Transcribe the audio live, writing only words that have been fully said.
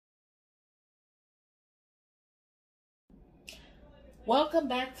Welcome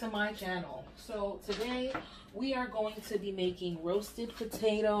back to my channel. So today we are going to be making roasted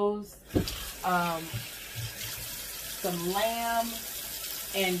potatoes, some lamb,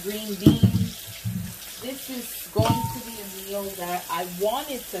 and green beans. This is going to be a meal that I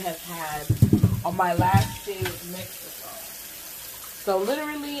wanted to have had on my last day of Mexico. So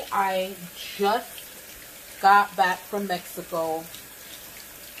literally I just got back from Mexico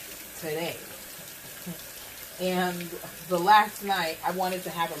today. And the last night, I wanted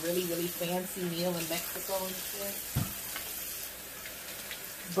to have a really, really fancy meal in Mexico and shit.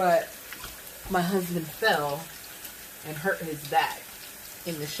 But my husband fell and hurt his back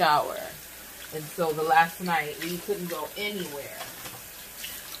in the shower. And so the last night, we couldn't go anywhere.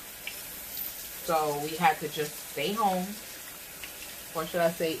 So we had to just stay home. Or should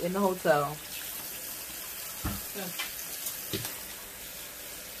I say, in the hotel.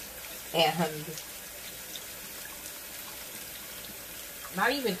 And not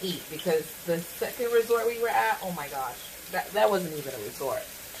even eat, because the second resort we were at, oh my gosh, that wasn't even a resort.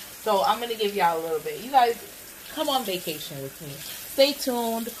 So I'm going to give y'all a little bit. You guys, come on vacation with me. Stay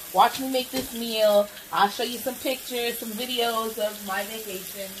tuned. Watch me make this meal. I'll show you some pictures, some videos of my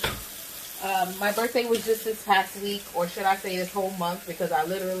vacation. My birthday was just this past week, or should I say this whole month, because I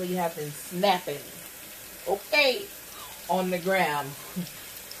literally have been snapping, okay, on the gram.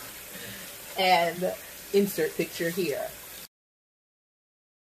 And insert picture here.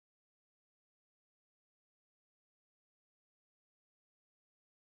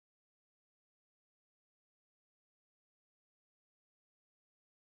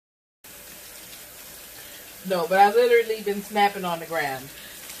 No, but I've literally been snapping on the gram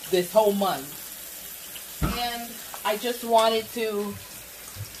this whole month. And I just wanted to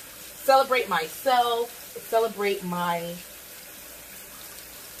celebrate myself, celebrate my,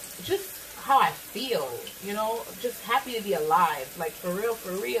 just how I feel, you know, just happy to be alive. Like, for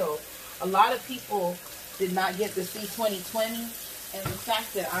real. A lot of people did not get to see 2020. And the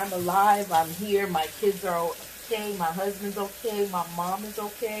fact that I'm alive, I'm here, my kids are okay, my husband's okay, my mom is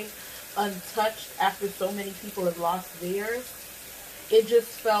okay, untouched after so many people have lost theirs. It just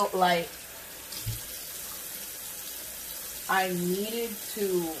felt like I needed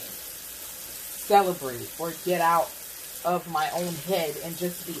to celebrate or get out of my own head and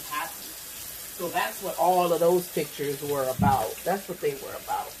just be happy. So that's what all of those pictures were about. That's what they were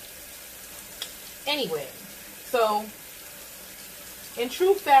about. Anyway, so in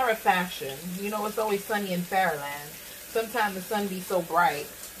true Farrah fashion, you know, it's always sunny in Farrahland. Sometimes the sun be so bright,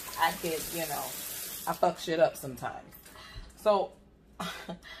 I could, you know, I fuck shit up sometimes. So,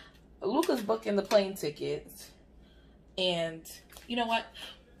 Luca's booking the plane tickets. And, you know what?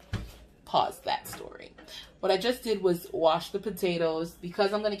 Pause that story. What I just did was wash the potatoes.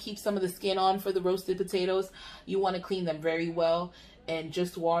 Because I'm going to keep some of the skin on for the roasted potatoes, you want to clean them very well. And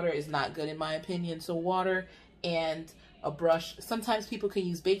just water is not good in my opinion. So water and a brush. Sometimes people can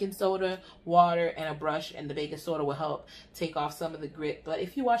use baking soda, water, and a brush, and the baking soda will help take off some of the grit. But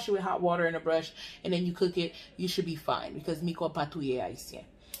if you wash it with hot water and a brush, and then you cook it, you should be fine, because mi patouille haïtien.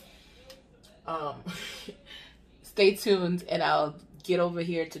 Stay tuned, and I'll get over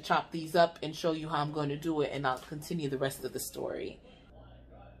here to chop these up and show you how I'm going to do it, and I'll continue the rest of the story.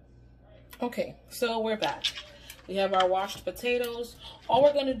 Okay, so we're back. We have our washed potatoes. All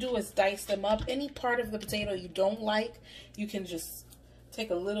we're going to do is dice them up. Any part of the potato you don't like, you can just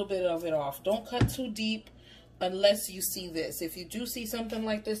take a little bit of it off. Don't cut too deep unless you see this. If you do see something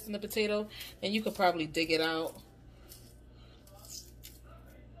like this in the potato, then you could probably dig it out.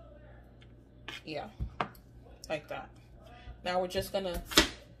 Yeah, like that. Now we're just going to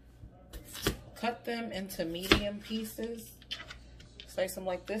cut them into medium pieces. Slice them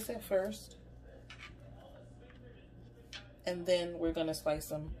like this at first. And then we're going to slice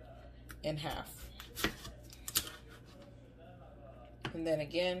them in half. And then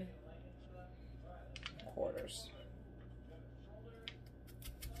again, quarters.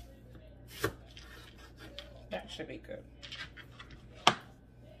 That should be good.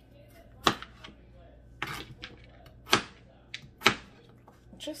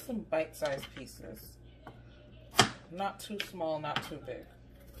 Just some bite-sized pieces. Not too small, not too big.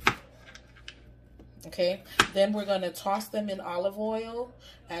 Okay, then we're going to toss them in olive oil,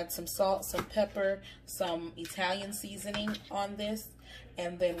 add some salt, some pepper, some Italian seasoning on this,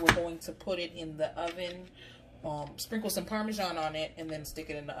 and then we're going to put it in the oven, sprinkle some Parmesan on it, and then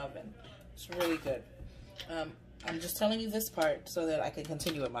stick it in the oven. It's really good. I'm just telling you this part so that I can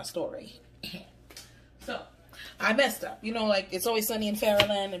continue with my story. So, I messed up. You know, like, it's always sunny in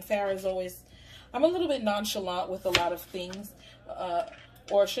Farrahland, and Farrah is always, I'm a little bit nonchalant with a lot of things.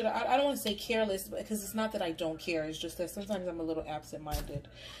 or should I don't want to say careless, because it's not that I don't care. It's just that sometimes I'm a little absent-minded.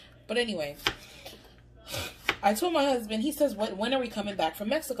 But anyway, I told my husband, he says, when are we coming back from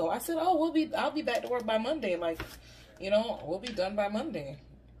Mexico? I said, oh, I'll be back to work by Monday. Like, you know, we'll be done by Monday.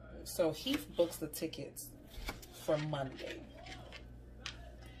 So he books the tickets for Monday.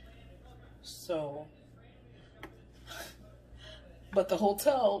 So, but the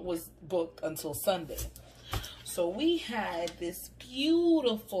hotel was booked until Sunday. So we had this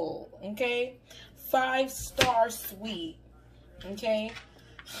beautiful, okay, 5-star suite, okay.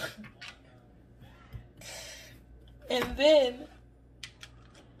 And then,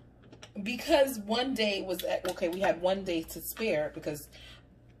 because one day was, okay, we had one day to spare, because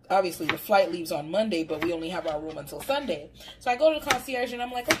obviously the flight leaves on Monday, but we only have our room until Sunday. So I go to the concierge and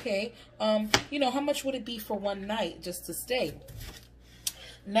I'm like, okay, you know, how much would it be for one night just to stay?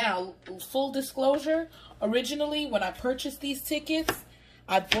 Now, full disclosure, originally when I purchased these tickets,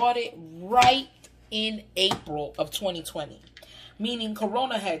 I bought it right in April of 2020. Meaning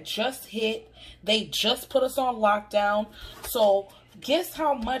Corona had just hit. They just put us on lockdown. So guess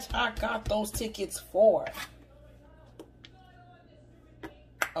how much I got those tickets for?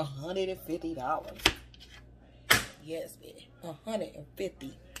 $150. Yes, baby.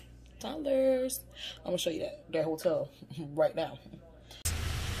 $150. I'm gonna show you that hotel right now.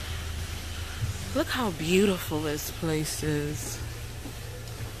 Look how beautiful this place is.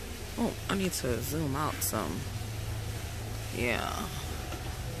 Oh, I need to zoom out some. Yeah.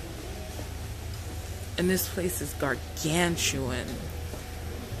 And this place is gargantuan.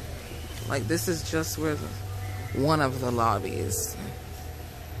 Like, this is just where one of the lobbies.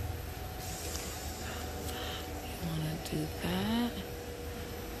 You want to do that?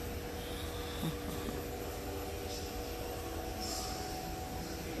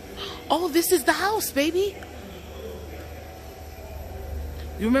 Oh, this is the house, baby.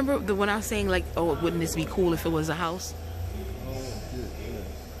 You remember when I was saying, like, oh, wouldn't this be cool if it was a house?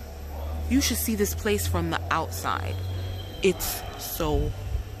 You should see this place from the outside. It's so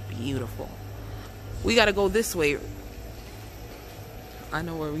beautiful. We gotta go this way. I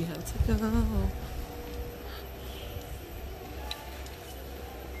know where we have to go.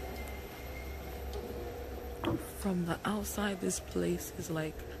 From the outside, this place is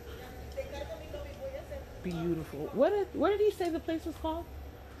like beautiful. What did he say the place was called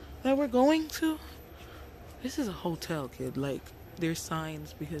that we're going to? This is a hotel, kid. Like, there's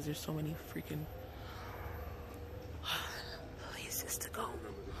signs because there's so many freaking places to go.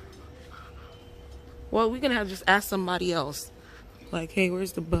 Well, we're gonna have to just ask somebody else. Like, hey,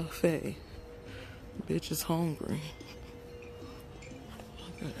 where's the buffet? Bitch is hungry.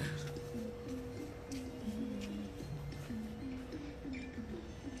 Okay.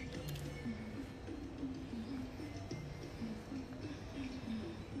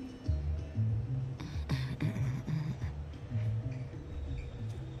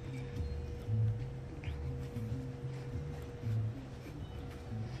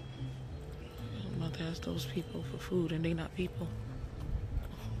 Ask those people for food and they not people.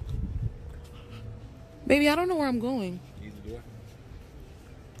 Baby, I don't know where I'm going.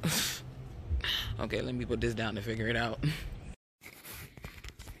 Okay, let me put this down to figure it out.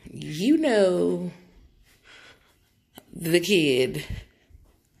 You know, the kid.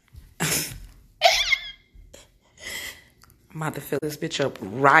 I'm about to fill this bitch up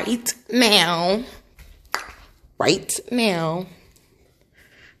right now. Right now.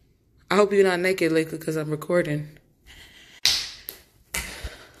 I hope you're not naked, Laker, because I'm recording.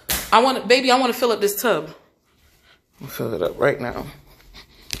 Baby, I want to fill up this tub. I'll fill it up right now.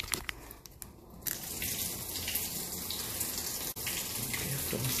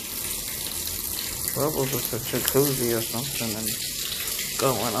 Bubbles with a jacuzzi or something and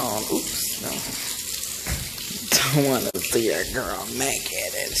going on. Oops, no. Don't want to see a girl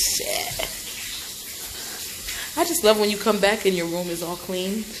naked and shit. I just love when you come back and your room is all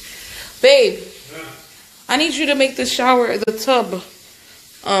clean. Babe, I need you to make the tub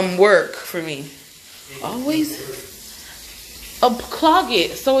work for me. Always clog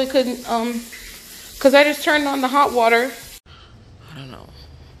it so it couldn't, because I just turned on the hot water. I don't know.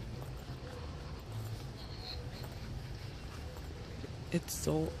 It's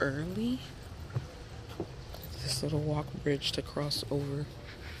so early. This little walk bridge to cross over.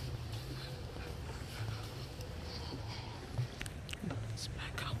 Let's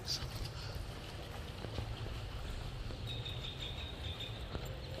back out.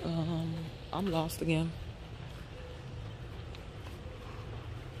 I'm lost again.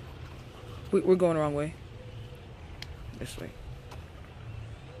 We're going the wrong way. This way.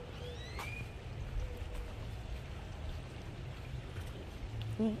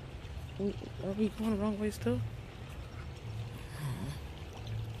 Are we going the wrong way still?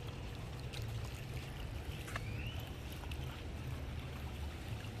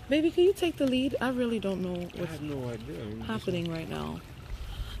 Baby, can you take the lead? I really don't know what's happening right now.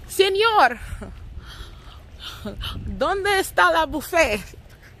 Señor, ¿dónde está la buffet?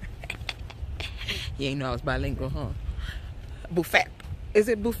 You ain't know I was bilingual, huh? Buffet. Is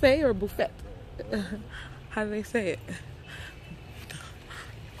it buffet or buffet? How do they say it?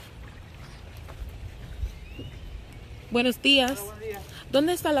 Buenos días.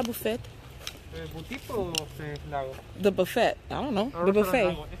 ¿Dónde está la buffet? The buffet. I don't know. The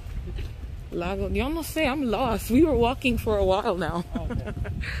buffet. Lago. Yo no sé. I'm lost. We were walking for a while now.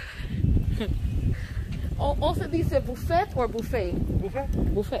 Oh, se dice buffet or buffet?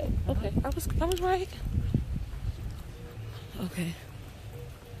 Buffet. Buffet. Okay. I was right. Okay.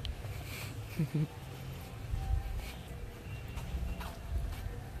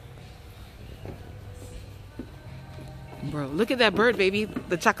 Bro, look at that bird, baby.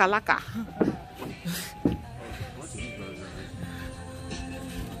 The chacalaca.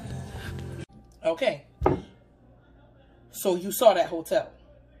 Okay. So you saw that hotel.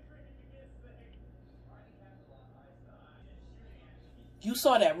 You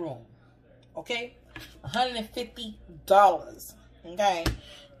saw that room. Okay? $150. Okay?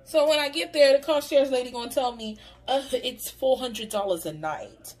 So when I get there, the concierge lady gonna tell me, it's $400 a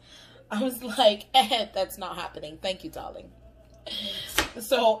night. I was like, that's not happening. Thank you, darling.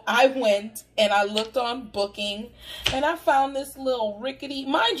 So I went and I looked on Booking and I found this little rickety,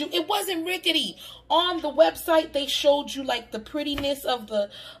 mind you, it wasn't rickety. On the website, they showed you like the prettiness of the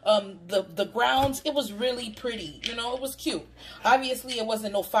grounds. It was really pretty. You know, it was cute. Obviously, it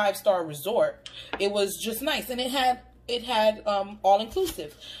wasn't no 5-star resort. It was just nice. And it had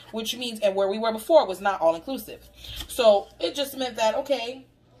all-inclusive, which means, and where we were before, it was not all-inclusive. So it just meant that, okay,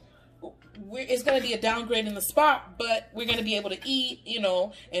 it's going to be a downgrade in the spot, but we're going to be able to eat, you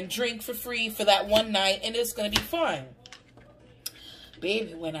know, and drink for free for that one night, and it's going to be fun.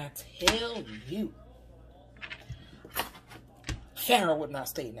 Baby, when I tell you, Farrah would not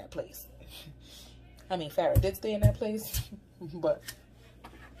stay in that place. I mean, Farrah did stay in that place, but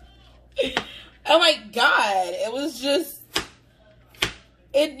oh my God, it was just,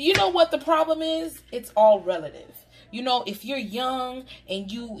 you know what the problem is? It's all relative. You know, if you're young and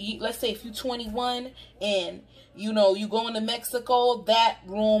you let's say if you're 21 and, you know, you go into Mexico, that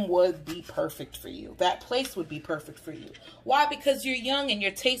room would be perfect for you. That place would be perfect for you. Why? Because you're young and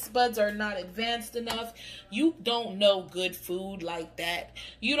your taste buds are not advanced enough. You don't know good food like that.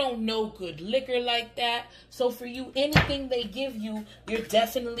 You don't know good liquor like that. So for you, anything they give you, you're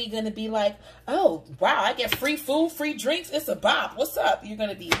definitely going to be like, oh, wow, I get free food, free drinks. It's a bop. What's up? You're going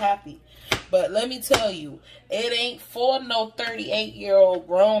to be happy. But let me tell you, it ain't for no 38-year-old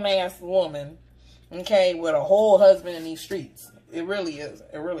grown-ass woman, okay, with a whole husband in these streets. It really is.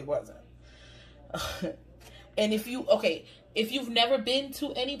 It really wasn't. And if you've never been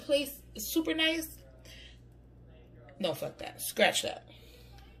to any place super nice, no, fuck that. Scratch that.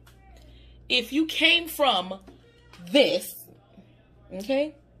 If you came from this,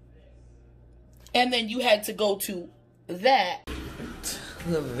 okay, and then you had to go to that,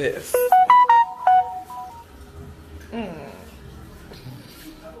 to this.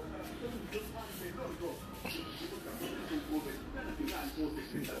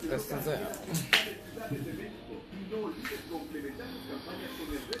 This is it.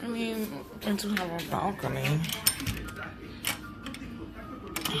 I mean, and to have a balcony.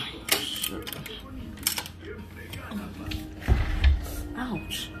 Oh, shit.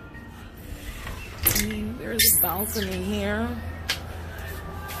 Ouch. I mean, there's a balcony here.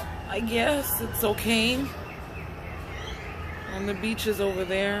 I guess it's okay. And the beach is over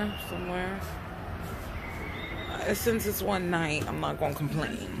there somewhere. Since it's one night, I'm not gonna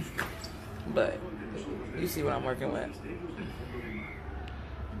complain. But you see what I'm working with.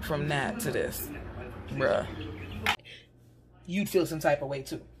 From that to this, bruh. You'd feel some type of way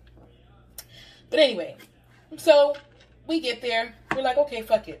too. But anyway, so we get there. We're like, okay,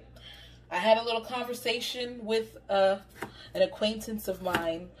 fuck it. I had a little conversation with an acquaintance of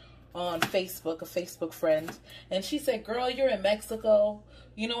mine on Facebook, a Facebook friend, and she said, girl, you're in Mexico,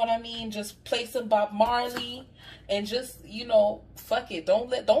 you know what I mean, just play some Bob Marley and just, you know, fuck it,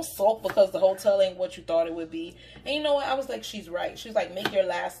 don't sulk because the hotel ain't what you thought it would be. And you know what, I was like, she's right. She's like, make your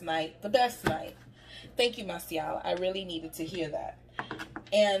last night the best night. Thank you, Marcial. I really needed to hear that.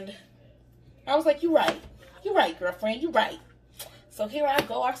 And I was like, you're right, girlfriend, you're right. So here I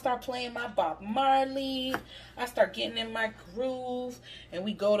go. I start playing my Bob Marley. I start getting in my groove. And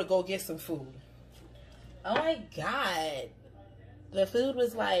we go get some food. Oh my God. The food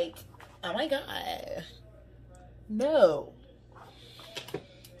was like, oh my God. No.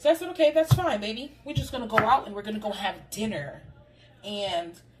 So I said, okay, that's fine, baby. We're just going to go out and we're going to go have dinner.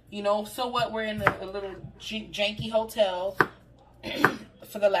 And, you know, so what? We're in a little janky hotel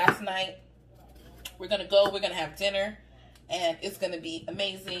for the last night. We're going to go. We're going to have dinner. And it's going to be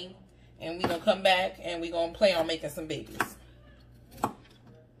amazing. And we're going to come back and we're going to play on making some babies.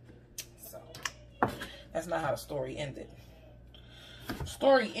 So, that's not how the story ended.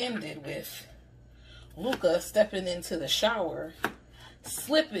 Story ended with Luca stepping into the shower,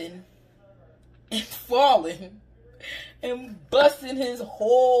 slipping and falling and busting his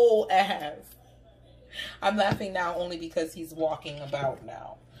whole ass. I'm laughing now only because he's walking about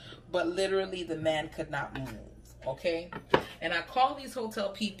now. But literally the man could not move, okay? And I call these hotel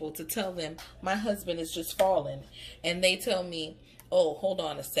people to tell them my husband is just falling. And they tell me, oh, hold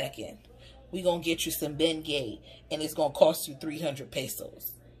on a second. We're going to get you some Bengay and it's going to cost you 300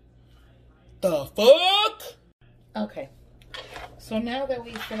 pesos. The fuck? Okay. So now that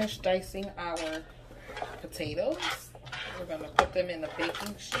we finished dicing our potatoes, we're going to put them in the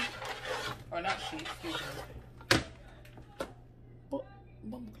baking sheet. Or not sheet, excuse me.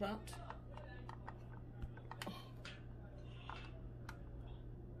 Bum clapped.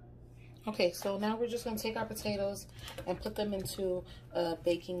 Okay, so now we're just going to take our potatoes and put them into a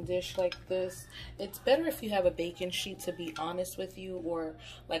baking dish like this. It's better if you have a baking sheet, to be honest with you, or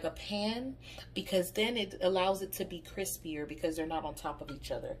like a pan, because then it allows it to be crispier because they're not on top of each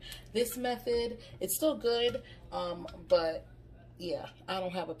other. This method, it's still good, but yeah, I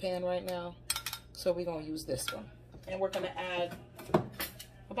don't have a pan right now, so we're going to use this one. And we're going to add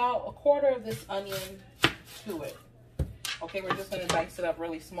about a quarter of this onion to it. Okay, we're just going to dice it up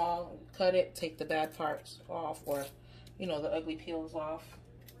really small, cut it, take the bad parts off, or, you know, the ugly peels off,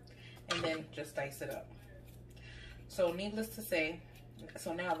 and then just dice it up. So needless to say,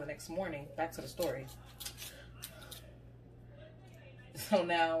 so now the next morning, back to the story. So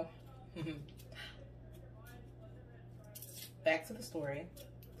now, back to the story.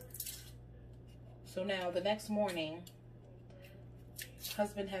 So now the next morning,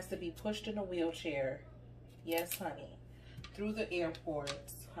 husband has to be pushed in a wheelchair. Yes, honey. Through the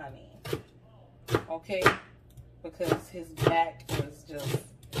airports, honey. Okay? Because his back was just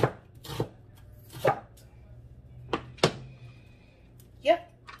fucked.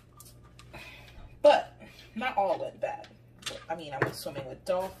 Yep. But not all went bad. I mean, I went swimming with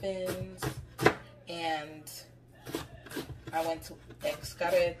dolphins, and I went to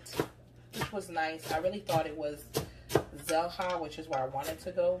Xcaret, which was nice. I really thought it was Zelha, which is where I wanted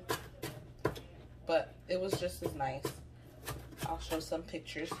to go, but it was just as nice. I'll show some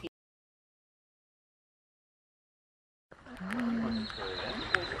pictures here.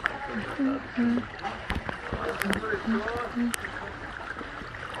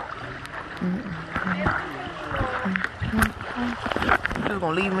 You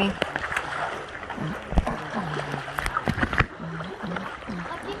gonna leave me?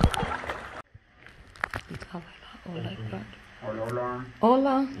 Hola.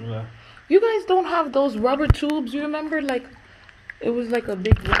 Hola. Hola. You guys don't have those rubber tubes, you remember? Like, it was like a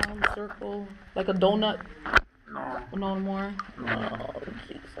big round circle, like a donut. No. No more? No. Oh,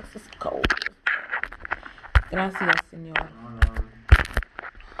 Jesus, it's cold. Gracias, señor. No.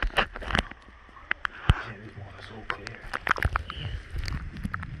 Yeah, this water's so clear. Yeah.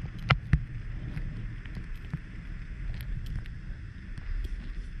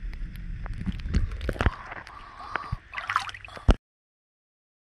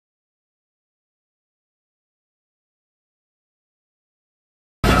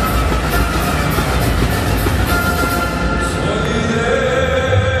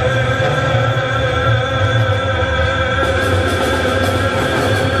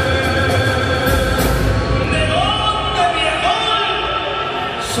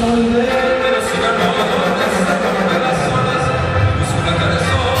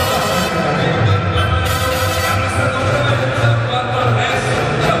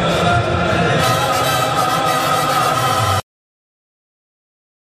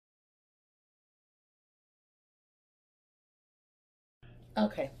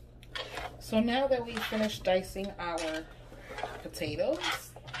 Okay, so now that we finished dicing our potatoes,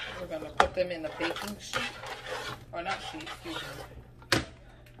 we're going to put them in the baking sheet, or not sheet, excuse me.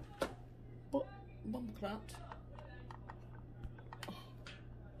 Bum clapped.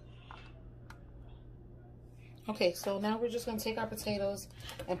 Okay, so now we're just going to take our potatoes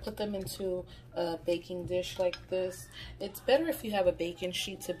and put them into a baking dish like this. It's better if you have a baking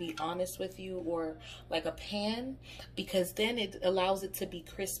sheet, to be honest with you, or like a pan, because then it allows it to be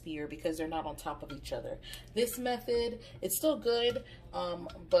crispier because they're not on top of each other. This method, it's still good,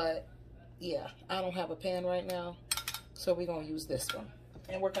 but yeah, I don't have a pan right now, so we're going to use this one.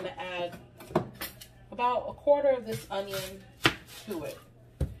 And we're going to add about a quarter of this onion to it.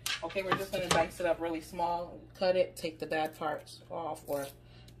 Okay, we're just going to dice it up really small, cut it, take the bad parts off, or,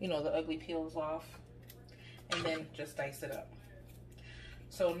 you know, the ugly peels off, and then just dice it up.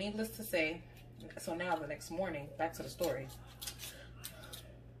 So needless to say, so now the next morning, back to the story.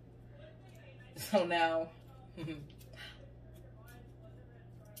 So now,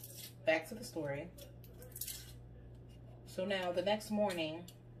 back to the story. So now the next morning,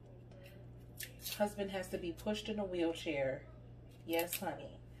 husband has to be pushed in a wheelchair. Yes,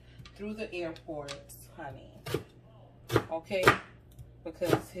 honey. Through the airports, honey. Okay?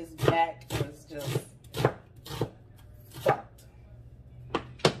 Because his back was just fucked.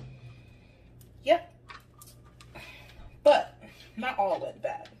 Yep. But not all went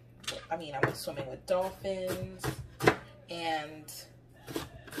bad. I mean, I went swimming with dolphins, and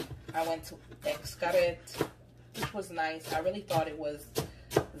I went to Xcaret, which was nice. I really thought it was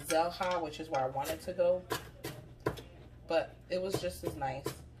Zelha, which is where I wanted to go, but it was just as nice.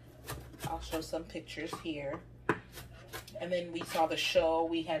 I'll show some pictures here. And then we saw the show.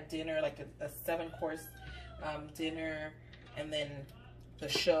 We had dinner, like a 7-course dinner, and then the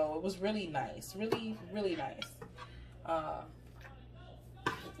show. It was really nice. Really, really nice.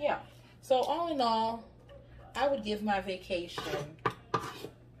 Yeah. So all in all, I would give my vacation,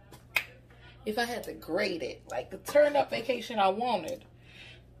 if I had to grade it, like the turn up vacation I wanted,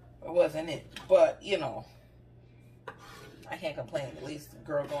 it wasn't it. But, you know, I can't complain. At least the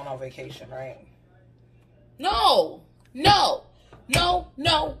girl going on vacation, right? No, no, no,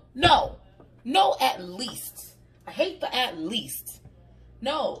 no, no. No, at least. I hate the at least.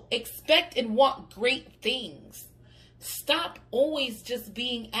 No, expect and want great things. Stop always just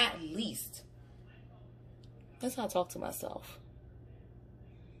being at least. That's how I talk to myself.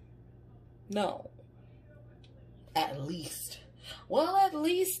 No. At least. Well, at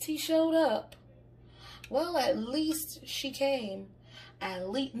least he showed up. Well, at least she came. At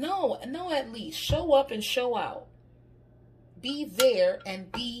least, no, at least. Show up and show out. Be there and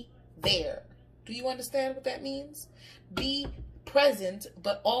be there. Do you understand what that means? Be present,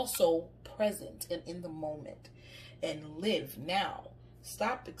 but also present and in the moment. And live now.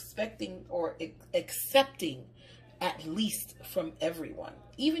 Stop expecting or accepting at least from everyone,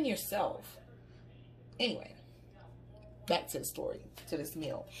 even yourself. Anyway, back to the story, to this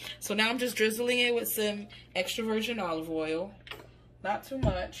meal. So now I'm just drizzling it with some extra virgin olive oil. Not too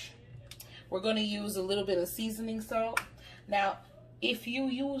much. We're going to use a little bit of seasoning salt. Now, if you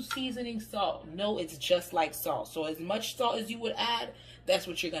use seasoning salt, know it's just like salt. So as much salt as you would add, that's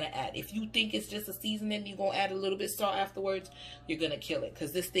what you're going to add. If you think it's just a seasoning, you're going to add a little bit of salt afterwards, you're going to kill it,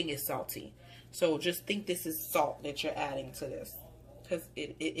 because this thing is salty. So just think this is salt that you're adding to this, because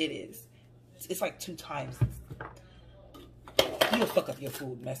it is. It's like 2 times. You'll fuck up your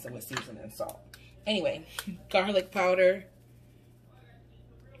food messing with seasoning salt. Anyway, garlic powder.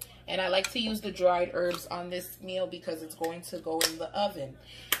 And I like to use the dried herbs on this meal because it's going to go in the oven.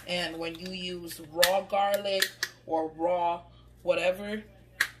 And when you use raw garlic or raw whatever,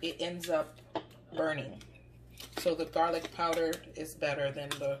 it ends up burning. So the garlic powder is better than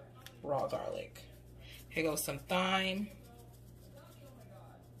the raw garlic. Here goes some thyme.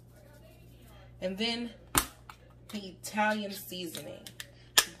 And then the Italian seasoning.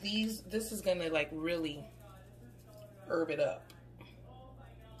 This is gonna like really herb it up.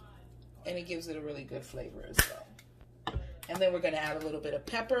 And it gives it a really good flavor as well. And then we're gonna add a little bit of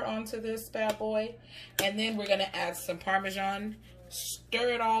pepper onto this bad boy. And then we're gonna add some Parmesan,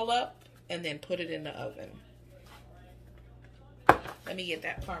 stir it all up, and then put it in the oven. Let me get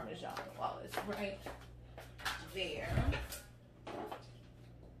that Parmesan while it's right there.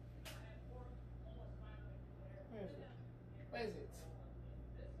 Where is it?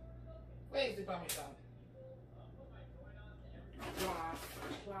 Where is the Parmesan?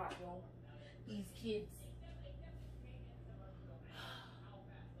 Wow, these kids.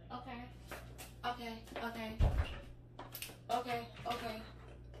 Okay.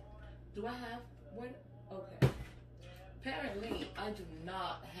 Do I have what? Okay. Apparently, I do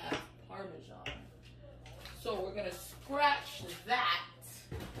not have Parmesan. So we're gonna scratch that.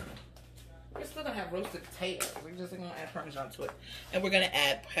 We're still gonna have roasted potatoes. We're just gonna add Parmesan to it. And we're gonna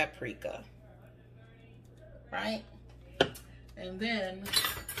add paprika. Right? And then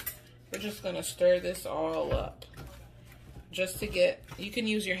we're just gonna stir this all up. Just to get, you can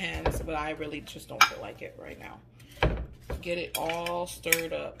use your hands, but I really just don't feel like it right now. Get it all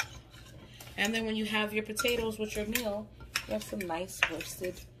stirred up. And then when you have your potatoes with your meal, you have some nice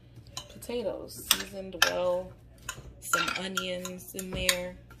roasted potatoes, seasoned well, some onions in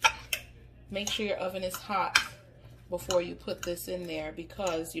there. Make sure your oven is hot before you put this in there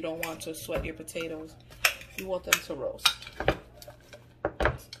because you don't want to sweat your potatoes. You want them to roast.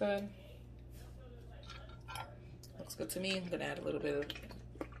 That's good. Looks good to me. I'm gonna add a little bit of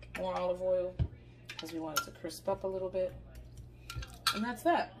more olive oil because we want it to crisp up a little bit. And that's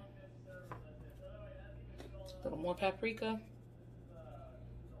that. A little more paprika.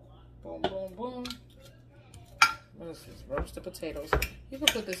 Boom, boom, boom. This is roasted potatoes. You can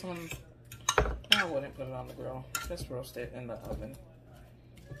put this on, I wouldn't put it on the grill. Just roast it in the oven.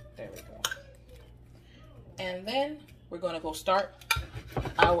 There we go. And then we're gonna go start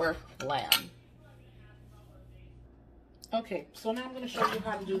our lamb. Okay, so now I'm gonna show you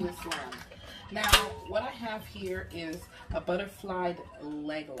how to do this lamb. Now, what I have here is a butterflied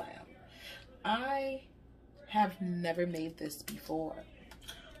leg lamb. I have never made this before,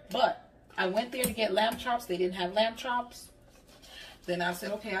 but I went there to get lamb chops. They didn't have lamb chops. Then I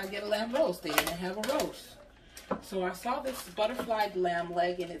said, okay, I'll get a lamb roast. They didn't have a roast. So I saw this butterflied lamb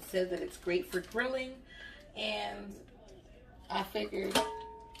leg, and it said that it's great for grilling. And I figured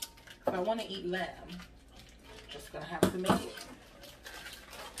if I want to eat lamb, I'm just going to have to make it.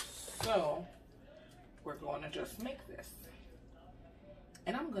 So we're going to just make this.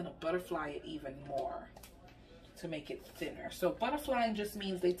 And I'm going to butterfly it even more to make it thinner. So butterflying just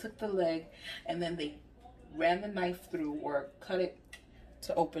means they took the leg and then they ran the knife through or cut it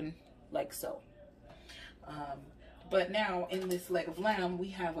to open like so. But now in this leg of lamb, we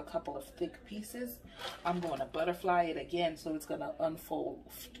have a couple of thick pieces. I'm going to butterfly it again, so it's going to unfold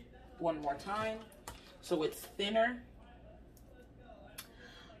one more time. So it's thinner.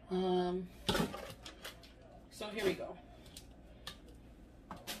 So here we go.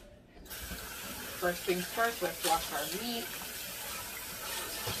 First things first, let's wash our meat.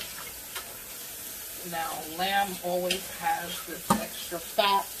 Now, lamb always has this extra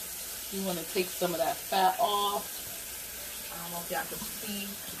fat. You want to take some of that fat off. I don't know if y'all can see.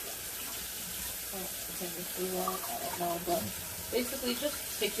 I don't know, but basically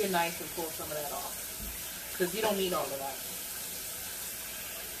just take your knife and pull some of that off, because you don't need all of that.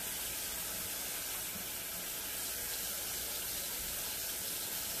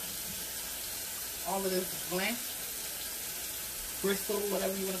 All of this blank, bristle,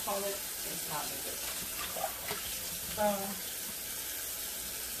 whatever you want to call it, it's not good.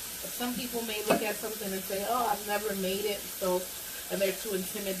 Some people may look at something and say, oh, I've never made it, so, and they're too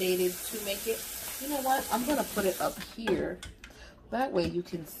intimidated to make it. You know what? I'm going to put it up here. That way you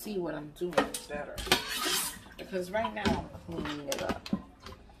can see what I'm doing better. Because right now I'm cleaning it up.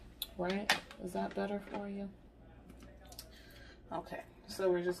 Right? Is that better for you? Okay. So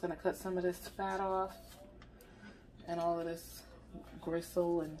we're just going to cut some of this fat off and all of this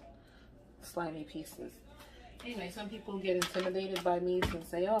gristle and slimy pieces. Anyway, some people get intimidated by meats and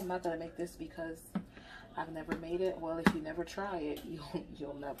say, oh, I'm not going to make this because I've never made it. Well, if you never try it,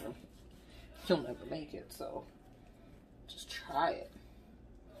 you'll never make it. So just try it.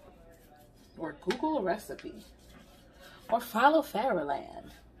 Or Google a recipe. Or follow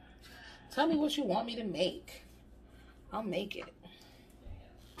Fairyland. Tell me what you want me to make. I'll make it.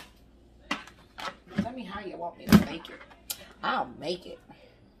 Tell me how you want me to make it. I'll make it.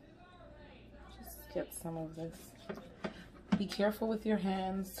 Just get some of this. Be careful with your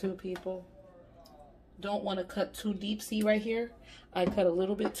hands too, people. Don't want to cut too deep. See right here? I cut a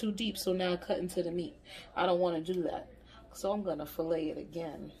little bit too deep, so now I cut into the meat. I don't want to do that. So I'm going to fillet it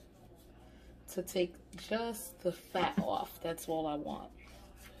again to take just the fat off. That's all I want.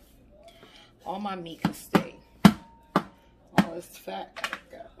 All my meat can stay. All this fat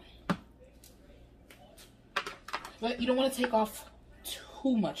I got. But you don't want to take off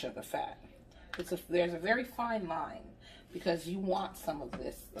too much of the fat. There's a very fine line, because you want some of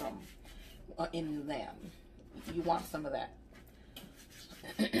this in lamb. You want some of that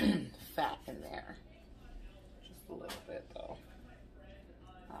fat in there. Just a little bit, though.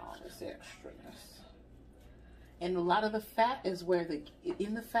 Oh, this extraness. And a lot of the fat is where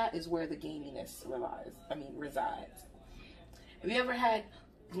in the fat is where the gaminess resides. Have you ever had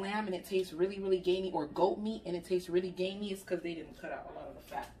lamb and it tastes really, really gamey, or goat meat and it tastes really gamey? It's because they didn't cut out a lot of the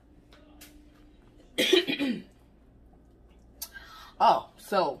fat. Oh,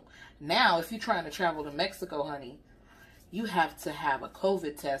 so now if you're trying to travel to Mexico, honey, you have to have a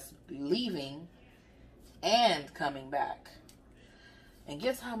COVID test leaving and coming back. And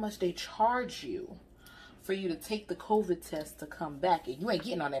guess how much they charge you for you to take the COVID test to come back? And you ain't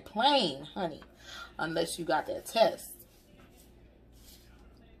getting on that plane, honey, unless you got that test.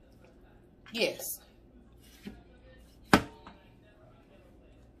 Yes.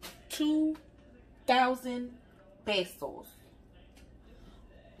 2,000 pesos.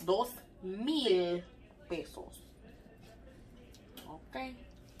 2,000 pesos. Okay.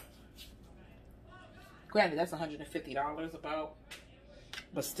 Granted, that's $150 about,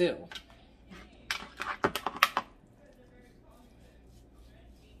 but still.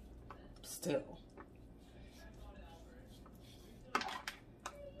 Still.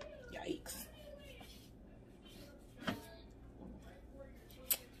 Yikes.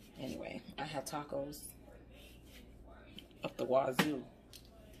 Anyway, I had tacos up the wazoo.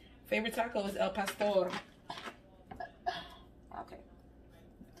 Favorite taco is El Pastor.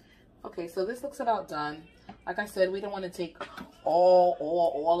 Okay, so this looks about done. Like I said, we don't want to take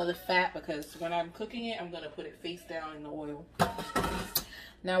all of the fat, because when I'm cooking it, I'm going to put it face down in the oil.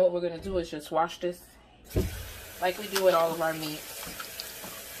 Now what we're going to do is just wash this like we do with all of our meat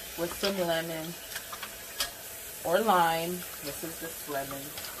with some lemon or lime. This is just lemon.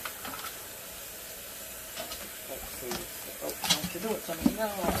 Let's see. Oh, I have to do it. Something. No.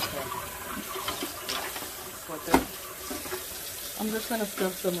 Okay. I'm just going to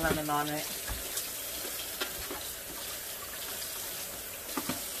stuff some lemon on it.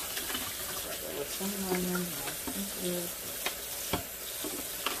 With some lemon.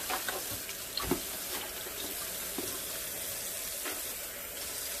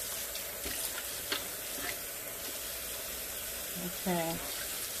 Okay.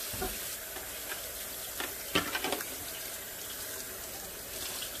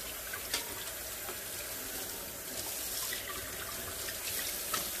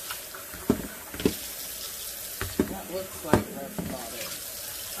 Looks like that's about it.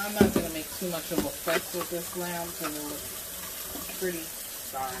 I'm not going to make too much of a fuss with this lamb because it looks pretty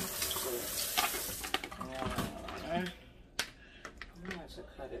darn good. I'm going to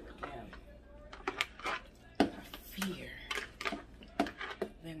cut it again. I fear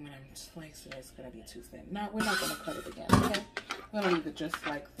then when I'm slicing it's going to be too thin. No, we're not going to cut it again, okay? I'm going to leave it just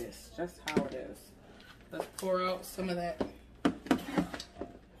like this, just how it is. Let's pour out some of that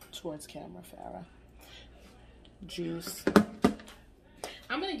towards camera, Farrah. Juice.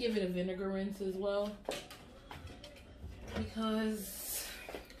 I'm gonna give it a vinegar rinse as well, because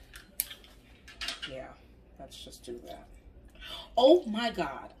yeah, let's just do that. Oh my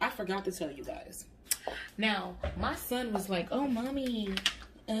god, I forgot to tell you guys. Now my son was like, oh mommy,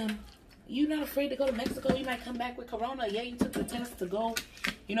 you not afraid to go to Mexico? You might come back with corona. Yeah, you took the test to go,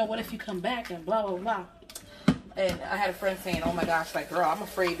 you know, what if you come back and blah blah blah. And I had a friend saying, oh my gosh, like, girl, I'm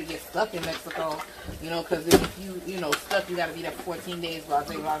afraid to get stuck in Mexico, you know, because if you know, stuck, you got to be there for 14 days,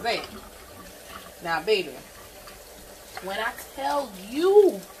 blase, blase. Now, baby, when I tell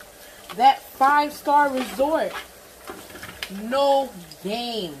you that 5-star resort, no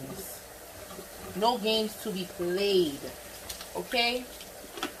games to be played, okay?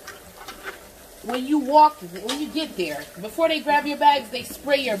 When you get there, before they grab your bags, they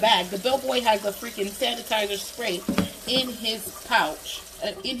spray your bag. The bellboy has a freaking sanitizer spray in his pouch,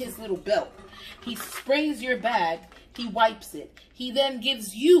 in his little belt. He sprays your bag, he wipes it. He then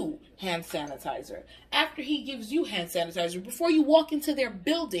gives you hand sanitizer. After he gives you hand sanitizer, before you walk into their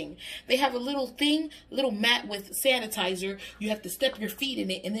building, they have a little thing, a little mat with sanitizer. You have to step your feet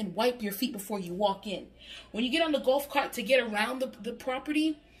in it and then wipe your feet before you walk in. When you get on the golf cart to get around the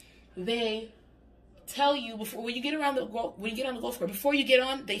property, they tell you when you get on the golf cart, before you get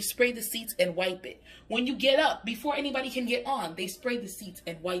on, they spray the seats and wipe it. When you get up, before anybody can get on, they spray the seats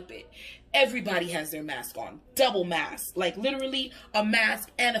and wipe it. Everybody has their mask on, double mask, like literally a mask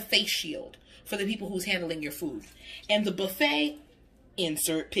and a face shield for the people who's handling your food. And the buffet,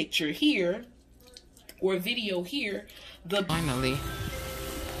 insert picture here or video here. Finally,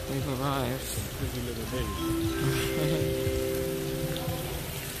 we've arrived.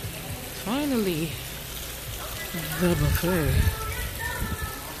 Finally. The buffet.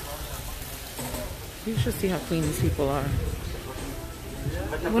 You should see how clean these people are.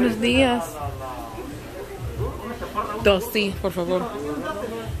 Buenos días. Dos, sí, por favor.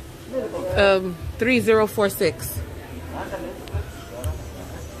 3046.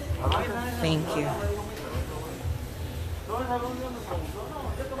 Thank you.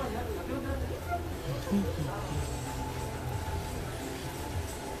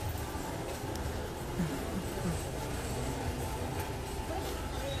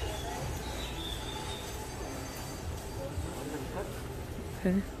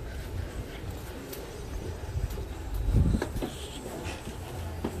 Okay.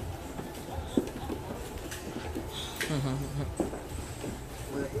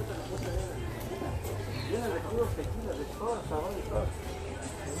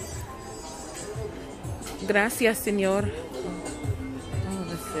 Gracias, señor. Oh,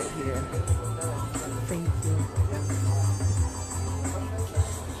 let's sit here. Thank you.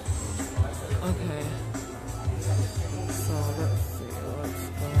 Okay. So let's see what's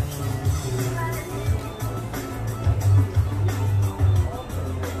going on.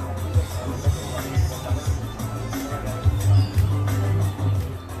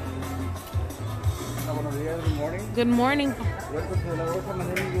 Good morning. Good morning. Welcome to La Rosa. My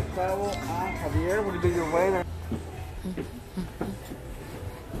name is Gustavo. I'm Javier. Will you be your waiter?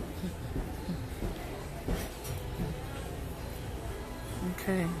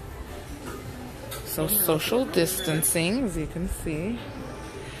 Okay. So social distancing, as you can see.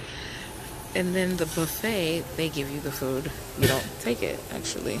 And then the buffet, they give you the food. You don't take it,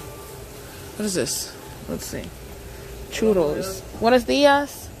 actually. What is this? Let's see. Churros. Buenos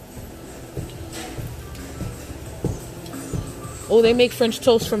días. Oh, they make French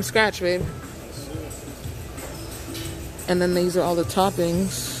toast from scratch, babe. And then these are all the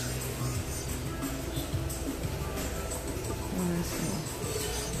toppings.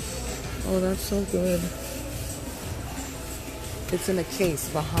 Oh, that's so good. It's in a case,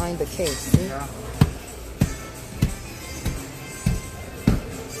 behind the case. See? Yeah.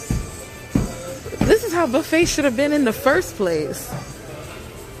 This is how buffet should have been in the first place.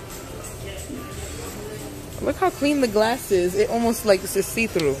 Look how clean the glass is. It almost like it's a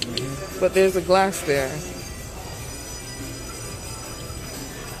see-through, but there's a glass there.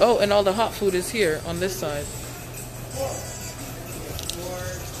 Oh, and all the hot food is here on this side.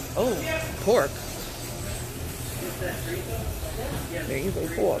 Oh, pork. There you go,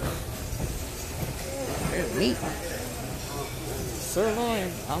 pork. There's meat.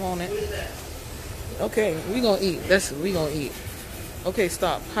 Sirloin. I'm on it. Okay, we gonna eat. That's what we gonna eat. Okay,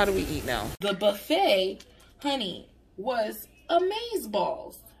 stop. How do we eat now? The buffet, honey, was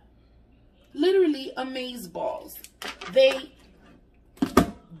amazeballs. Literally amazeballs. They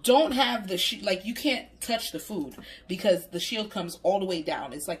don't have the like, you can't touch the food because the shield comes all the way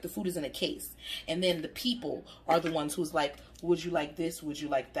down. It's like the food is in a case, and then the people are the ones who's like, would you like this, would you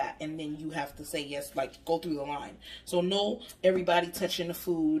like that, and then you have to say yes, like go through the line. So no everybody touching the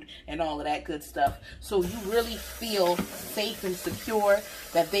food and all of that good stuff, so you really feel safe and secure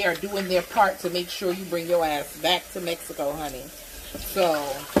that they are doing their part to make sure you bring your ass back to Mexico, honey. So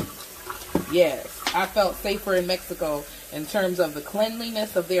yes, I felt safer in Mexico in terms of the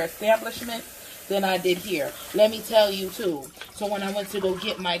cleanliness of their establishment than I did here. Let me tell you too. So when I went to go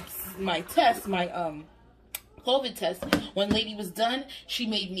get my test, my COVID test, when lady was done, she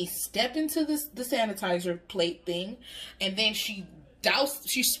made me step into the sanitizer plate thing, and then she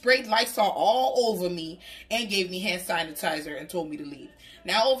sprayed Lysol all over me and gave me hand sanitizer and told me to leave.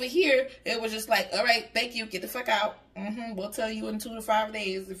 Now over here, it was just like, all right, thank you, get the fuck out. We'll tell you in 2 to 5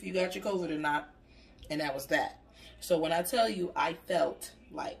 days if you got your COVID or not. And that was that. So when I tell you, I felt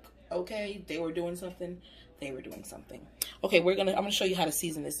like, okay, they were doing something. They were doing something. Okay, I'm gonna show you how to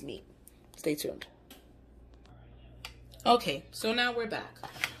season this meat. Stay tuned. Okay, so now we're back.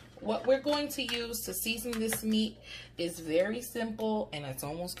 What we're going to use to season this meat is very simple, and it's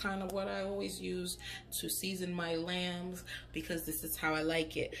almost kind of what I always use to season my lambs, because this is how I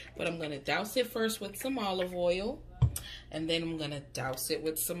like it. But I'm going to douse it first with some olive oil, and then I'm going to douse it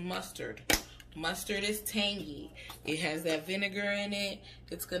with some mustard. Mustard is tangy. It has that vinegar in it.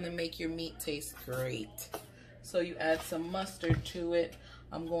 It's going to make your meat taste great. So you add some mustard to it.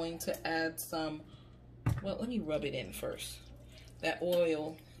 I'm going to add some, well, let me rub it in first. That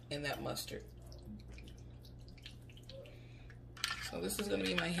oil and that mustard. So this is going to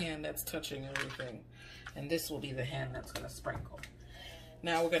be my hand that's touching everything. And this will be the hand that's going to sprinkle.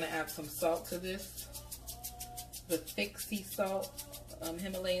 Now we're going to add some salt to this. The thick sea salt,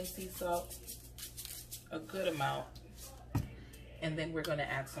 Himalayan sea salt. A good amount. And then we're going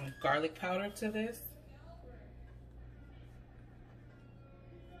to add some garlic powder to this.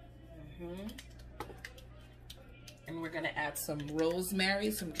 And we're going to add some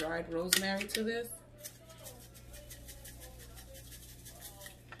rosemary, some dried rosemary to this.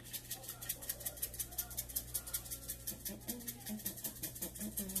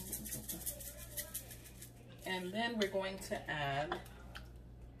 And then we're going to add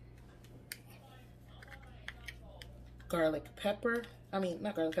garlic pepper.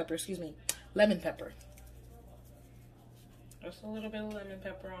 Not garlic pepper, excuse me, lemon pepper. Just a little bit of lemon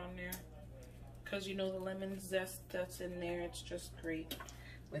pepper on there. Because you know the lemon zest that's in there, it's just great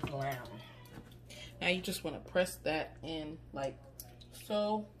with lamb. Now you just want to press that in like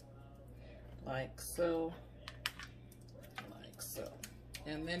so, like so, like so.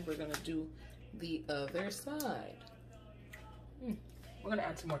 And then we're going to do the other side. We're gonna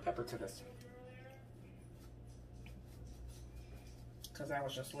add some more pepper to this, because that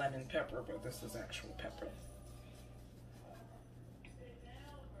was just lemon pepper, but this is actual pepper.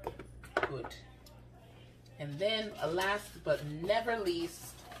 Good. And then last but never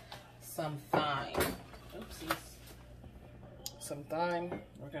least, some thyme. Oopsies. Some thyme.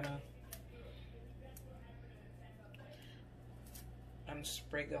 We're gonna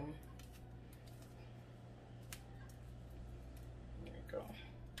unsprig them. There we go.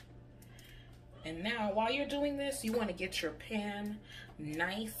 And now, while you're doing this, you want to get your pan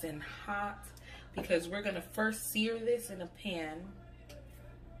nice and hot, because we're gonna first sear this in a pan,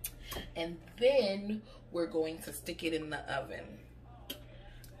 and then we're going to stick it in the oven.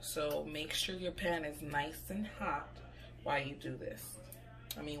 So make sure your pan is nice and hot while you do this.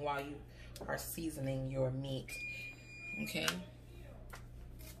 I mean, while you are seasoning your meat. Okay?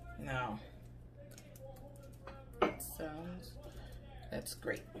 Now, that's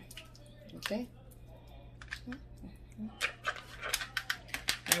great. Okay?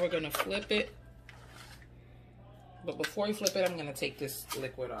 Now we're gonna flip it. But before you flip it, I'm gonna take this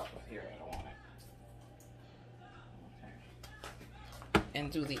liquid off of here. I don't want it. Okay.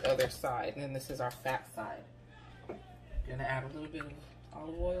 And do the other side. And then this is our fat side. Gonna add a little bit of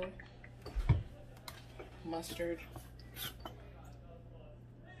olive oil, mustard,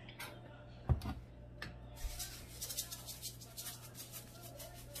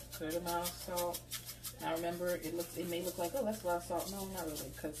 good amount of salt. Now remember, it may look like, oh, that's a lot of salt. No, not really,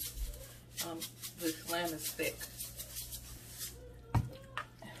 because this lamb is thick.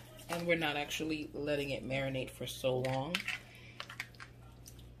 And we're not actually letting it marinate for so long.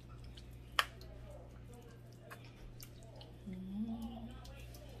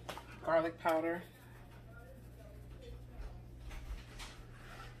 Garlic powder.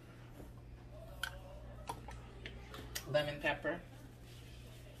 Lemon pepper.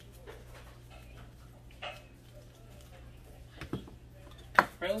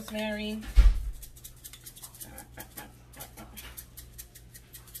 Rosemary.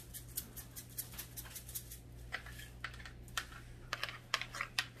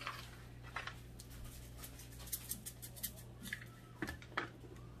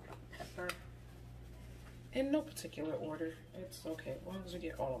 Pepper. In no particular order. It's okay. As long as we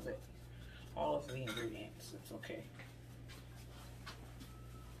get all of it. All of the ingredients. It's okay.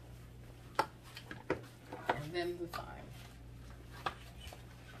 And then the thyme.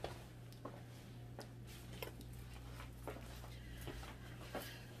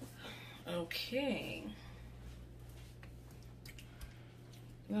 Okay.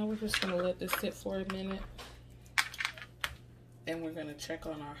 Now we're just going to let this sit for a minute. And we're going to check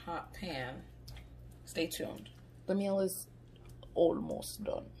on our hot pan. Stay tuned. The meal is almost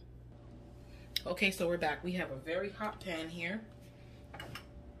done. Okay, so we're back. We have a very hot pan here.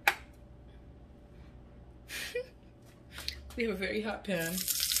 We have a very hot pan.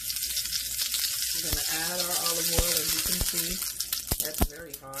 We're going to add our olive oil, as you can see. That's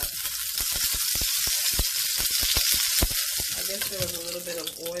very hot. I guess there was a little bit of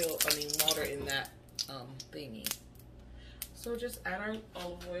water in that thingy. So just add our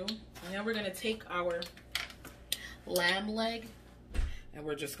olive oil. And now we're going to take our lamb leg and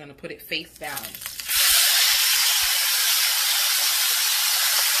we're just going to put it face down.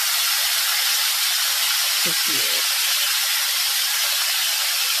 To sear it.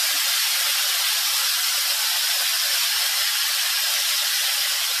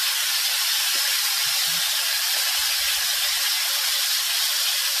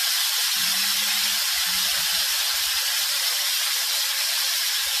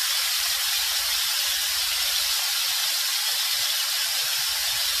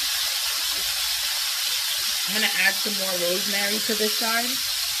 I'm going to add some more rosemary to this side.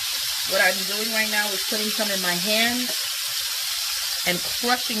 What I'm doing right now is putting some in my hand and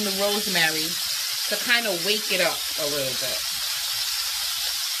crushing the rosemary to kind of wake it up a little bit.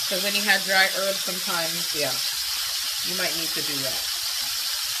 Because when you have dry herbs, sometimes, yeah, you might need to do that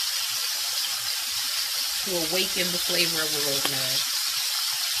to awaken the flavor of the rosemary.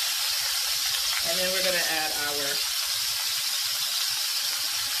 And then we're going to add our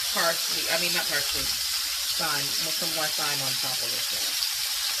parsley, not parsley, thyme, some more thyme on top of this one.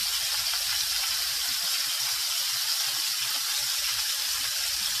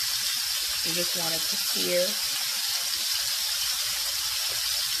 We just want it to sear.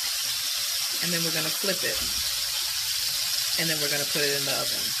 And then we're going to flip it. And then we're going to put it in the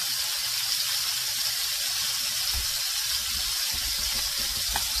oven.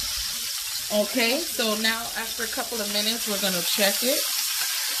 Okay, so now after a couple of minutes, we're going to check it.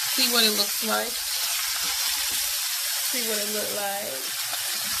 See what it looks like. See what it looked like.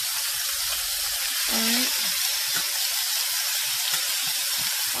 Alright.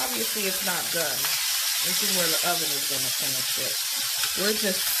 Obviously it's not done. This is where the oven is going to finish it. We're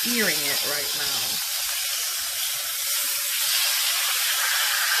just searing it right now.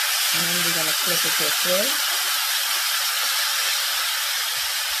 And then we're going to flip it this way.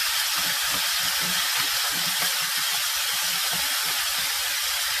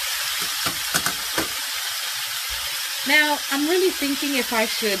 Now, I'm really thinking if I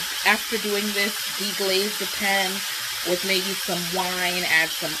should, after doing this, deglaze the pan with maybe some wine, add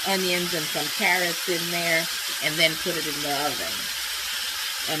some onions and some carrots in there, and then put it in the oven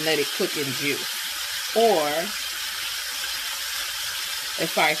and let it cook in juice. Or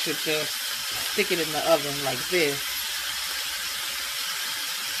if I should just stick it in the oven like this.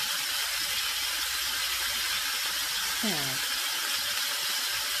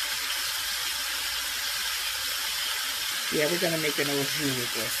 Yeah, we're going to make an au jus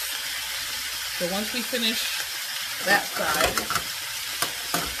with this. So once we finish that side,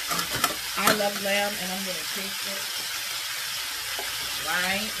 I love lamb and I'm going to taste it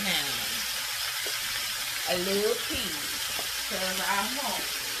right now. A little piece, because I'm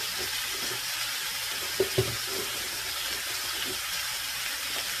hungry.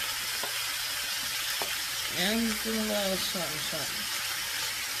 And just a little something.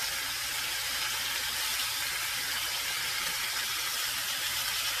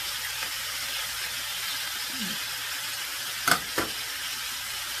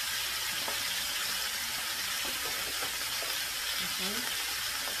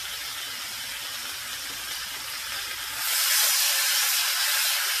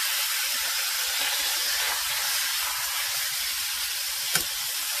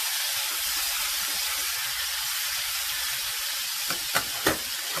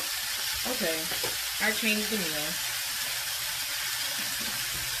 Okay, I changed the meal.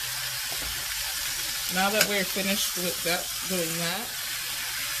 Now that we're finished with that, doing that,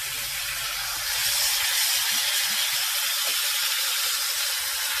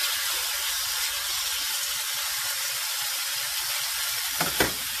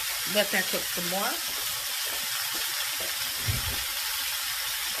 let that cook some more.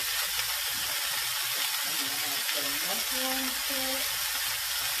 I'm going to add some mushrooms to it.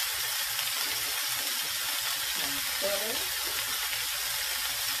 Some butter.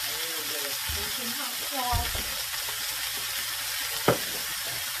 A little bit of Cajun hot sauce.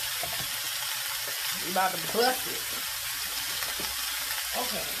 We're about to bust it.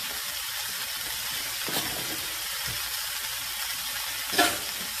 Okay.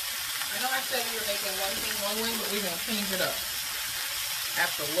 I know I said we were making one thing one way, but we're going to change it up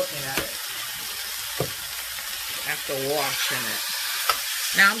after looking at it. After washing it.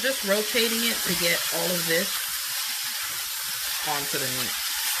 Now I'm just rotating it to get all of this onto the meat.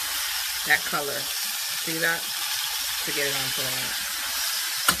 That color. See that? To get it onto the meat.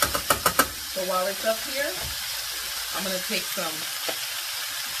 So while it's up here, I'm going to take some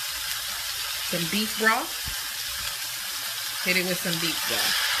beef broth. Hit it with some beef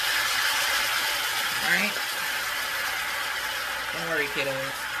broth. Alright? Don't worry,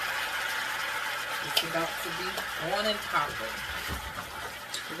 kiddos. It's about to be on and popping.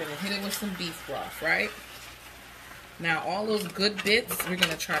 We're going to hit it with some beef broth, right? Now, all those good bits, we're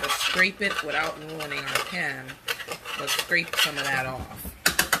going to try to scrape it without ruining our pan. But scrape some of that off.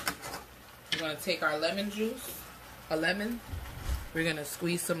 We're going to take our lemon juice, a lemon. We're going to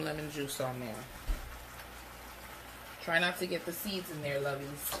squeeze some lemon juice on there. Try not to get the seeds in there,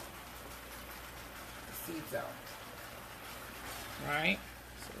 lovies. The seeds out. Alright?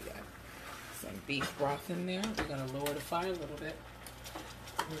 So we got some beef broth in there. We're going to lower the fire a little bit.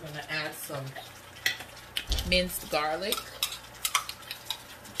 We're going to add some minced garlic.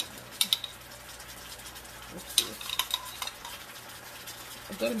 Oopsie.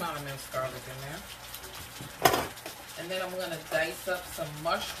 A good amount of minced garlic in there. And then I'm going to dice up some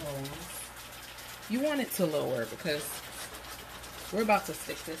mushrooms. You want it to lower because we're about to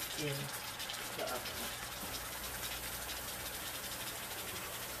stick this in the oven.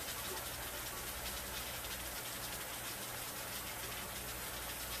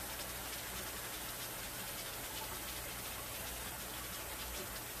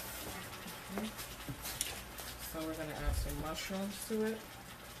 So we're going to add some mushrooms to it.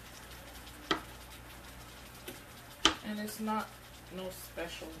 And it's not no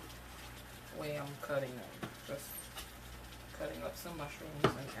special way I'm cutting them. Just cutting up some mushrooms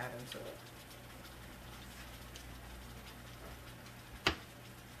and adding to it.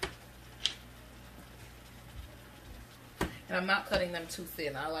 And I'm not cutting them too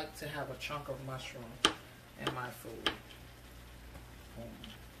thin. I like to have a chunk of mushroom in my food.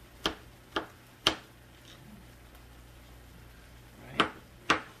 Right.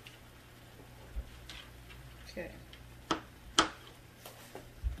 Okay. And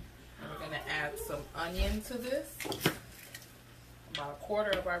we're going to add some onion to this. About a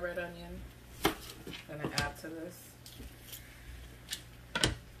quarter of our red onion. I'm going to add to this.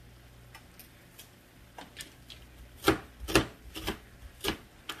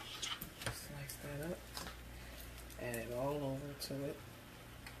 Add it all over to it.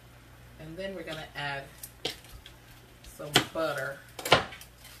 And then we're going to add some butter.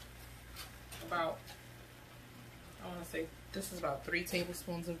 About, I want to say, this is about 3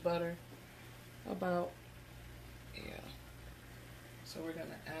 tablespoons of butter. About, yeah. So we're going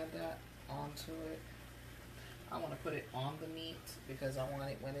to add that onto it. I want to put it on the meat because I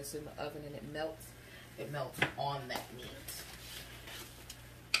want it when it's in the oven and it melts on that meat.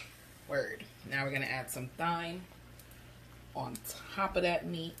 Word. Now we're going to add some thyme on top of that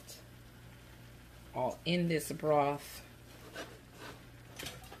meat, all in this broth.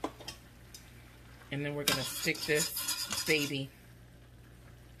 And then we're going to stick this baby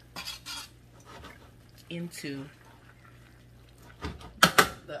into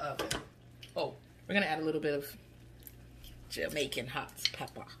the oven. Oh, we're going to add a little bit of Jamaican hot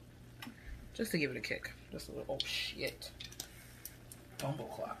pepper just to give it a kick. Just a little, oh shit, bumble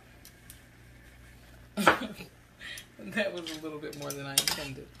clock. That was a little bit more than I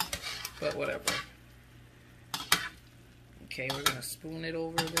intended, but whatever. Okay, we're gonna spoon it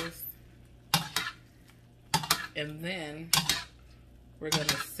over this, and then we're gonna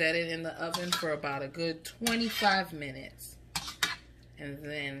set it in the oven for about a good 25 minutes, and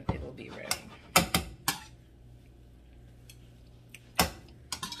then it will be ready.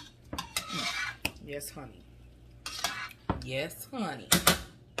 Yes, honey. Yes, honey.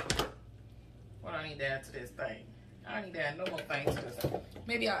 What do I need to add to this thing? I don't need to add no more things to this.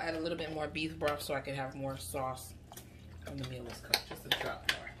 Maybe I'll add a little bit more beef broth so I can have more sauce when the meal is cooked. Just a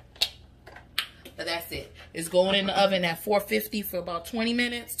drop more. But that's it. It's going in the oven at 450 for about 20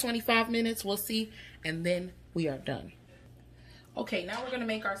 minutes, 25 minutes. We'll see. And then we are done. Okay, now we're going to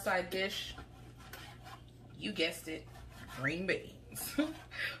make our side dish. You guessed it. Green beans.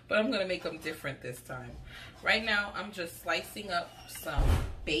 But I'm going to make them different this time. Right now, I'm just slicing up some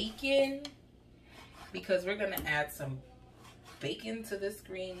bacon, because we're going to add some bacon to these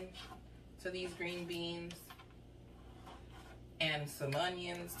green beans, and some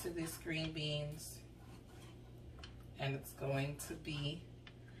onions to these green beans, and it's going to be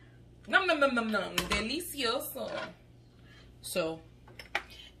nom nom nom nom nom delicioso. So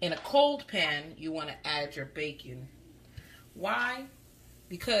in a cold pan you want to add your bacon. Why?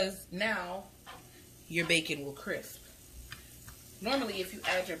 Because now your bacon will crisp. Normally if you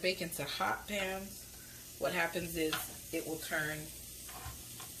add your bacon to hot pans, what happens is it will turn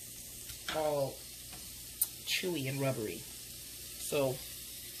all chewy and rubbery. So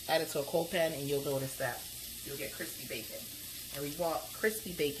add it to a cold pan and you'll notice that you'll get crispy bacon. And we want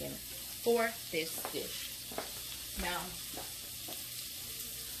crispy bacon for this dish. Now,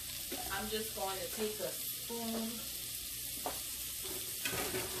 I'm just going to take a spoon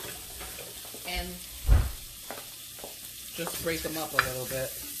and just break them up a little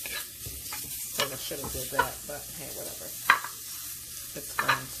bit. I should have did that, but hey, whatever. It's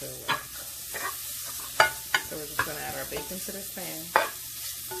going to work. So we're just going to add our bacon to this pan.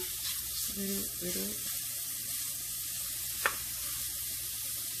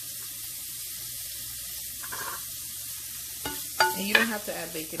 And you don't have to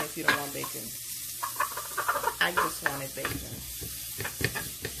add bacon if you don't want bacon. I just wanted bacon.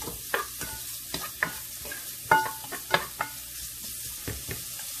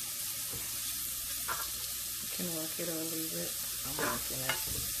 Work it or leave it. I'm working it.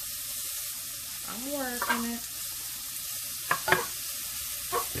 I'm working it.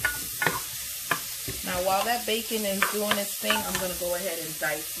 Now while that bacon is doing its thing, I'm going to go ahead and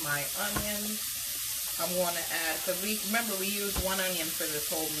dice my onions. I'm going to add, because remember we used 1 onion for this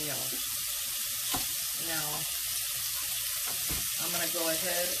whole meal. Now I'm going to go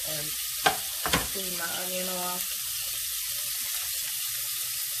ahead and clean my onion off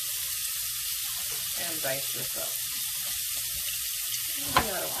and dice this up.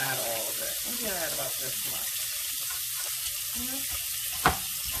 Maybe I don't add all of it. Maybe I add about this much.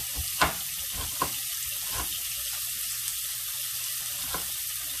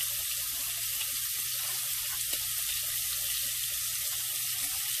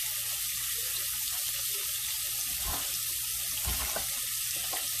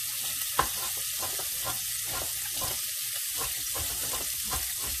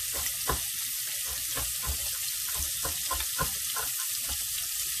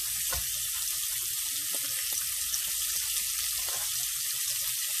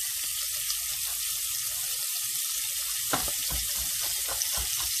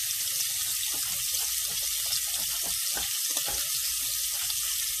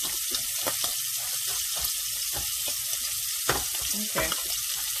 Okay.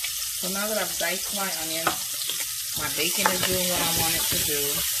 So now that I've diced my onions, my bacon is doing what I want it to do.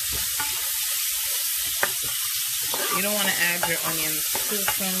 You don't want to add your onions too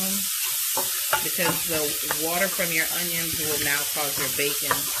soon because the water from your onions will now cause your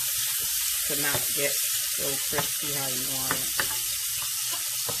bacon to not get so crispy how you want it.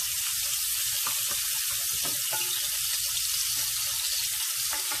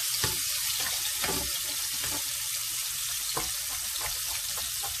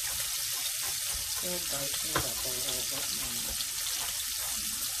 Dicing it up a little bit more.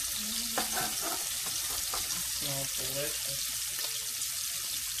 Smells delicious.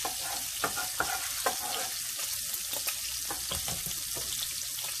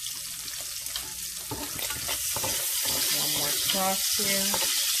 One more cross here.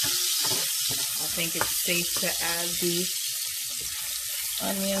 I think it's safe to add the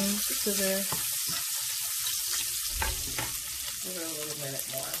onions to this. Give it a little minute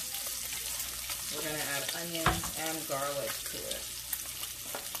more. We're going to add onions and garlic to it.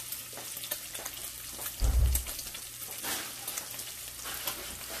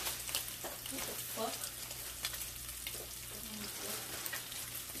 What the fuck?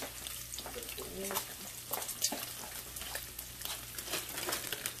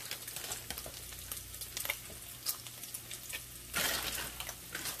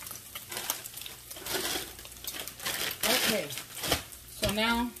 Okay, so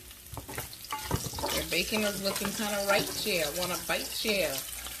now your bacon is looking kind of right here. I want to bite here.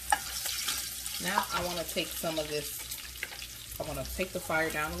 Now I want to take some of this. I want to take the fire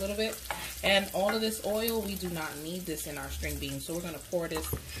down a little bit. And all of this oil, we do not need this in our string beans. So we're going to pour this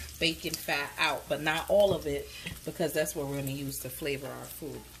bacon fat out, but not all of it because that's what we're going to use to flavor our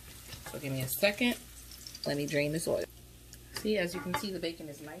food. So give me a second. Let me drain this oil. See, as you can see, the bacon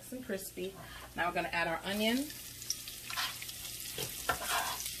is nice and crispy. Now we're going to add our onion.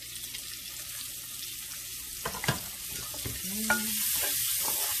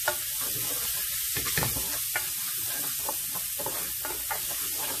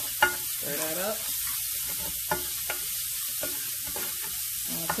 Stir that up.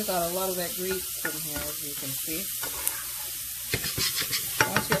 I took out a lot of that grease from here, as you can see.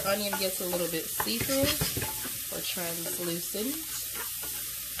 Once your onion gets a little bit see-through or translucent,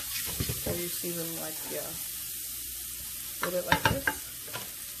 so you see them like, yeah, a little bit like this.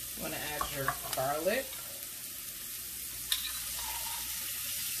 You want to add your garlic.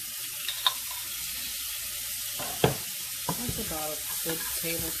 That's about a good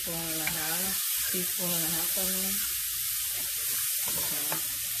tablespoon and a half, teaspoon and a half, I mean. Okay.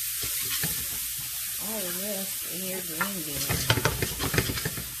 All of this in your green beans.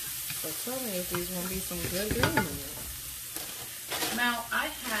 So tell me if these going to be some good green beans. Now, I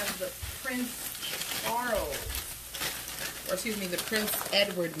have the Prince Charles, or excuse me, the Prince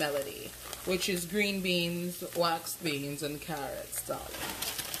Edward melody, which is green beans, waxed beans, and carrots, darling.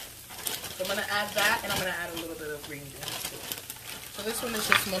 So I'm going to add that, and I'm going to add a little bit of green beans too. So this one is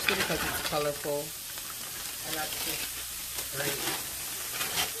just mostly because it's colorful, and that's just great.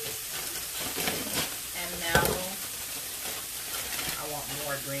 And now, I want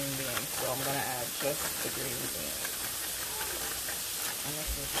more green beans, so I'm going to add just the green beans. And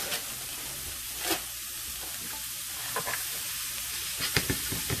this is it.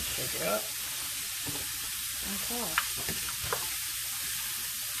 Shake it up. Okay.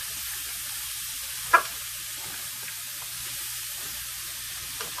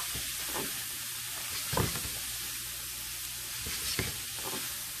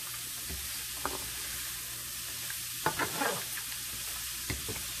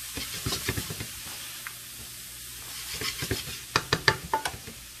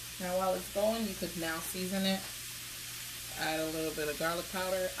 Now while it's going, you could now season it. Add a little bit of garlic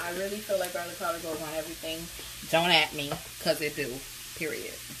powder. I really feel like garlic powder goes on everything. Don't at me, because it do.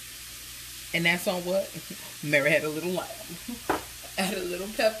 Period. And that's on what? Mary had a little lime. Add a little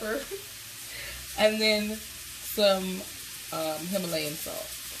pepper. And then some Himalayan salt.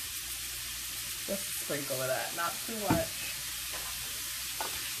 Just a sprinkle of that. Not too much.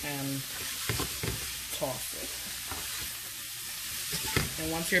 And toss it.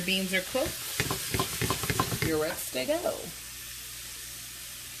 And once your beans are cooked, you're ready to go.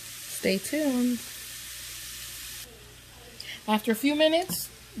 Stay tuned. After a few minutes,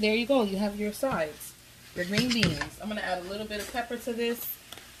 there you go. You have your sides. Your green beans. I'm going to add a little bit of pepper to this.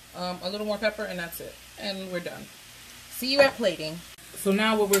 A little more pepper, and that's it. And we're done. See you at plating. So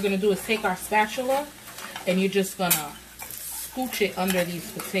now what we're going to do is take our spatula, and you're just going to scooch it under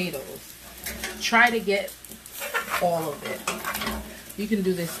these potatoes. Try to get all of it. You can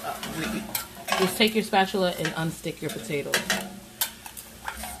do this just take your spatula and unstick your potatoes.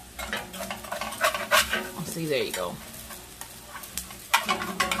 See, there you go.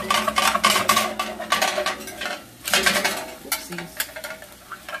 Oopsies.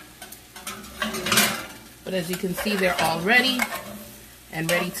 But as you can see, they're all ready and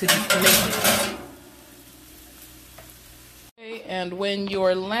ready to be plated. Okay, and when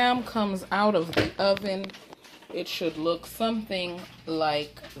your lamb comes out of the oven, it should look something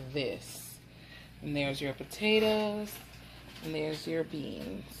like this. And there's your potatoes, and there's your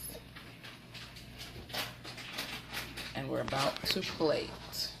beans. And we're about to plate.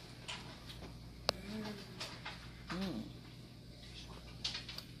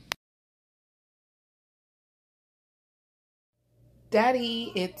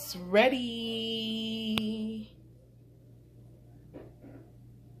 Daddy, it's ready.